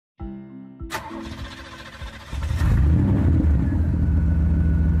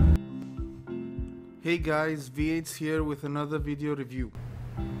Hey guys, V8's here with another video review.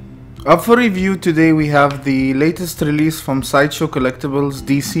 Up for review today we have the latest release from Sideshow Collectibles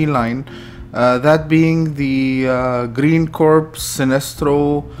DC line, that being the Green Corp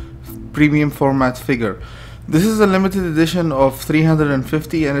Sinestro premium format figure. This is a limited edition of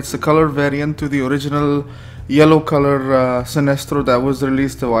 350 and it's a color variant to the original yellow color Sinestro that was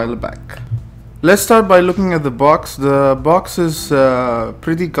released a while back. Let's start by looking at the box. The box is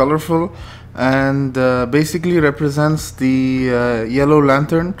pretty colorful and basically represents the yellow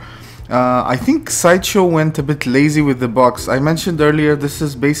lantern. I think Sideshow went a bit lazy with the box. I mentioned earlier this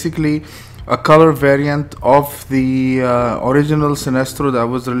is basically a color variant of the original Sinestro that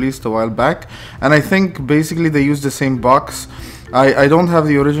was released a while back, and I think basically they used the same box. I don't have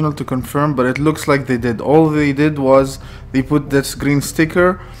the original to confirm, but it looks like they did. All they did was they put this green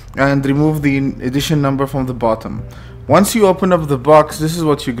sticker and removed the edition number from the bottom. Once you open up the box, this is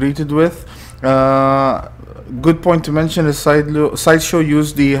what you're greeted with. Good point to mention is Sideshow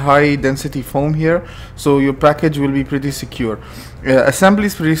used the high density foam here, so your package will be pretty secure. Assembly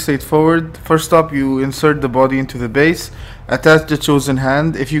is pretty straightforward. First up, you insert the body into the base, attach the chosen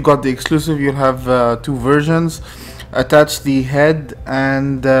hand. If you got the exclusive, you'll have two versions. Attach the head,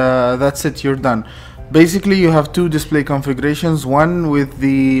 and that's it, you're done. Basically, you have two display configurations, one with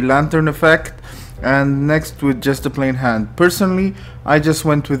the lantern effect and next with just a plain hand. Personally, I just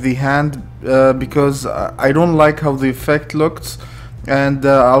went with the hand because I don't like how the effect looks, and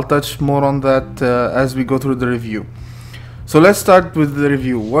I'll touch more on that as we go through the review. So let's start with the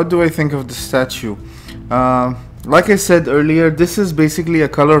review. What do I think of the statue? Like I said earlier, this is basically a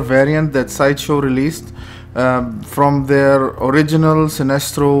color variant that Sideshow released from their original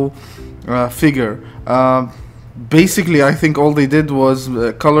Sinestro figure. Basically, I think all they did was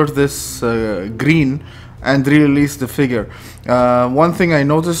color this green and re-release the figure. One thing I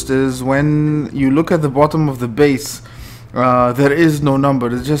noticed is when you look at the bottom of the base, there is no number.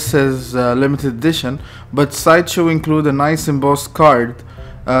 It just says limited edition, but Sideshow include a nice embossed card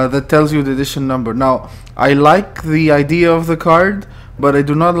that tells you the edition number. Now, I like the idea of the card, but I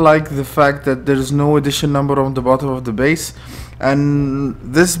do not like the fact that there is no edition number on the bottom of the base. And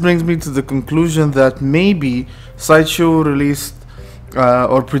this brings me to the conclusion that maybe Sideshow released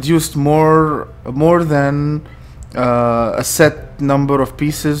or produced more than a set number of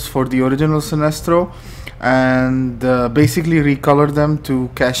pieces for the original Sinestro, and basically recolored them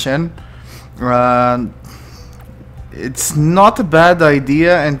to cash in. It's not a bad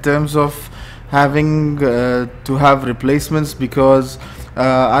idea in terms of having to have replacements, because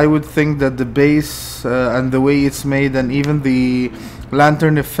I would think that the base and the way it's made and even the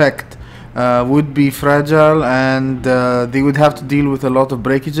lantern effect would be fragile, and they would have to deal with a lot of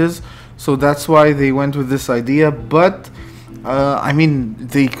breakages. So that's why they went with this idea. But I mean,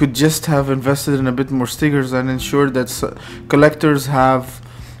 they could just have invested in a bit more stickers and ensured that collectors have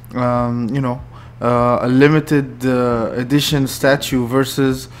a limited edition statue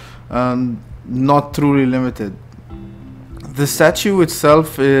versus not truly limited. The statue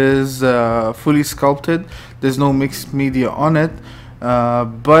itself is fully sculpted. There's no mixed media on it,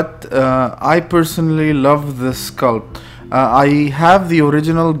 but I personally love the sculpt. I have the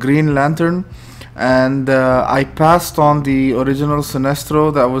original Green Lantern, and I passed on the original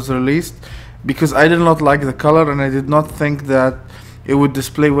Sinestro that was released because I did not like the color and I did not think that it would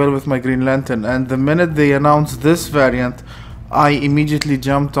display well with my Green Lantern. And the minute they announced this variant, I immediately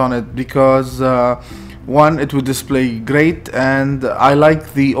jumped on it because one, it would display great, and I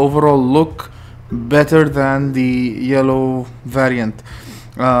like the overall look better than the yellow variant.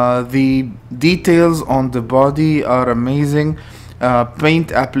 The details on the body are amazing.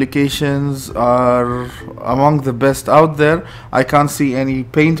 Paint applications are among the best out there. I can't see any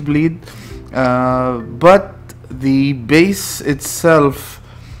paint bleed, but the base itself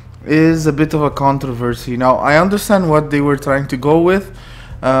is a bit of a controversy. Now, I understand what they were trying to go with,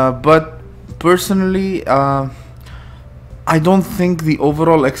 but personally, I don't think the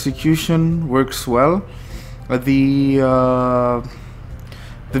overall execution works well. The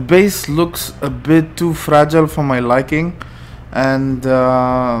base looks a bit too fragile for my liking, and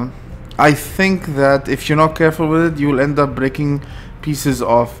I think that if you're not careful with it, you'll end up breaking pieces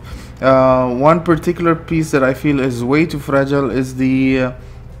off. One particular piece that I feel is way too fragile is the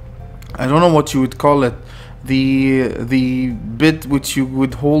I don't know what you would call it, the bit which you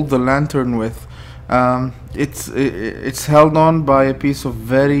would hold the lantern with. It's held on by a piece of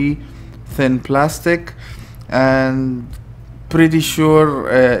very thin plastic, and pretty sure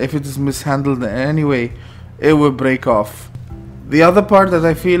if it is mishandled in any way, it will break off. The other part that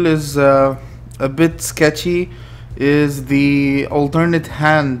I feel is a bit sketchy is the alternate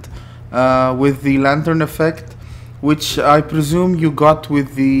hand with the lantern effect, which I presume you got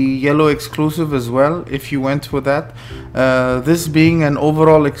with the yellow exclusive as well, if you went for that. This being an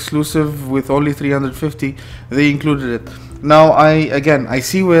overall exclusive with only 350, they included it. Now I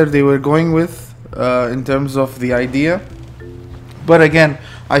see where they were going with in terms of the idea, but again,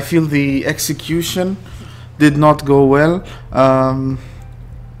 I feel the execution did not go well.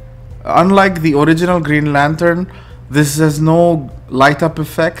 Unlike the original Green Lantern, this has no light up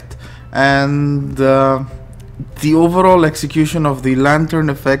effect, and the overall execution of the lantern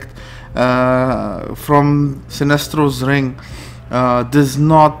effect from Sinestro's ring does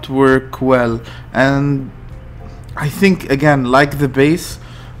not work well, and I think, again, like the base,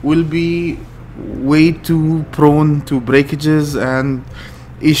 will be way too prone to breakages and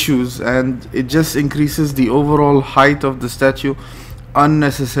issues, and it just increases the overall height of the statue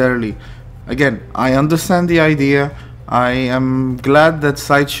unnecessarily. Again, I understand the idea. I am glad that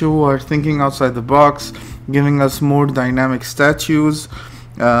Sideshow are thinking outside the box, giving us more dynamic statues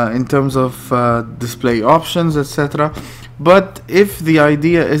in terms of display options, etc. But if the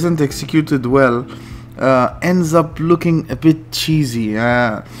idea isn't executed well, ends up looking a bit cheesy.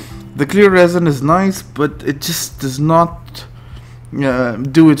 The clear resin is nice, but it just does not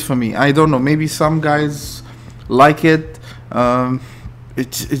do it for me. I don't know, maybe some guys like it.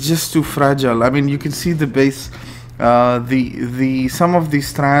 It's just too fragile. I mean, you can see the base. Some of these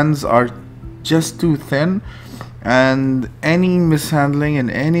strands are just too thin, and any mishandling in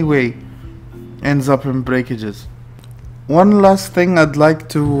any way ends up in breakages. One last thing I'd like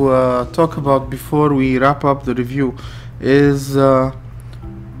to talk about before we wrap up the review is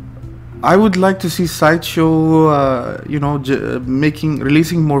I would like to see Sideshow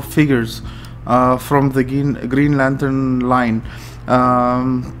releasing more figures from the Green Lantern line.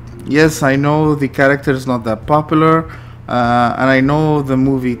 Yes, I know the character is not that popular, and I know the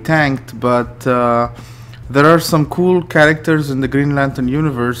movie tanked, but there are some cool characters in the Green Lantern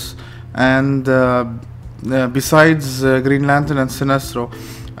universe, and besides Green Lantern and Sinestro,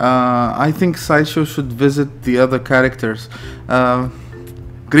 I think Sideshow should visit the other characters.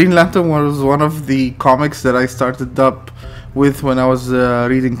 Green Lantern was one of the comics that I started up with when I was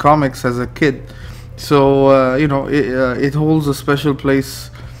reading comics as a kid, so it holds a special place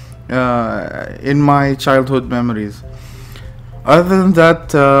in my childhood memories. Other than that,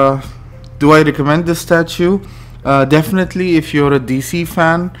 do I recommend this statue? Definitely, if you're a DC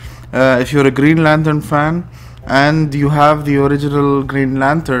fan, if you're a Green Lantern fan, and you have the original Green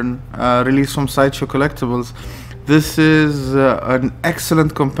Lantern released from Sideshow Collectibles, this is an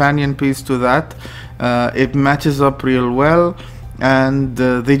excellent companion piece to that. It matches up real well, and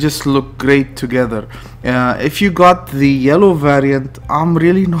they just look great together. If you got the yellow variant, I'm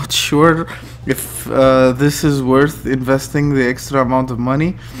really not sure if this is worth investing the extra amount of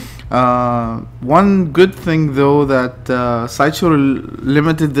money. One good thing though, that Sideshow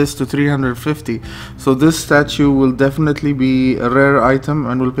limited this to 350, so this statue will definitely be a rare item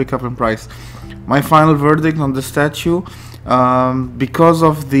and will pick up in price. My final verdict on the statue, because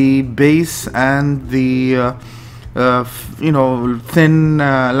of the base and the thin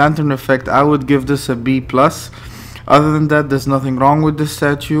lantern effect, I would give this a B+. Other than that, there's nothing wrong with this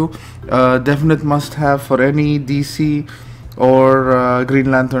statue. Definite must have for any DC or Green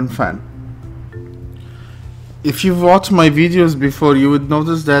Lantern fan. If you've watched my videos before, you would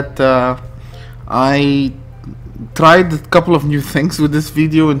notice that I tried a couple of new things with this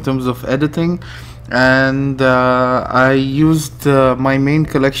video in terms of editing, and I used my main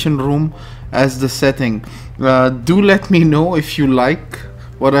collection room as the setting. Do let me know if you like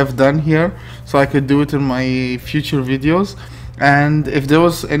what I've done here, so I could do it in my future videos, and if there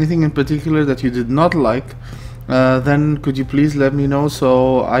was anything in particular that you did not like, then could you please let me know,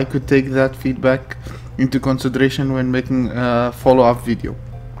 so I could take that feedback into consideration when making a follow-up video.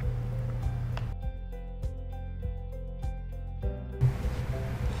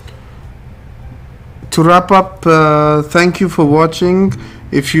 To wrap up, thank you for watching.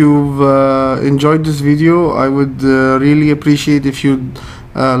 If you've enjoyed this video, I would really appreciate if you'd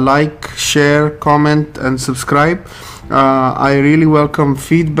like, share, comment and subscribe. I really welcome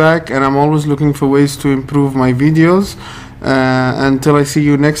feedback, and I'm always looking for ways to improve my videos. Until I see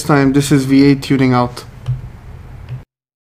you next time, this is V8 tuning out.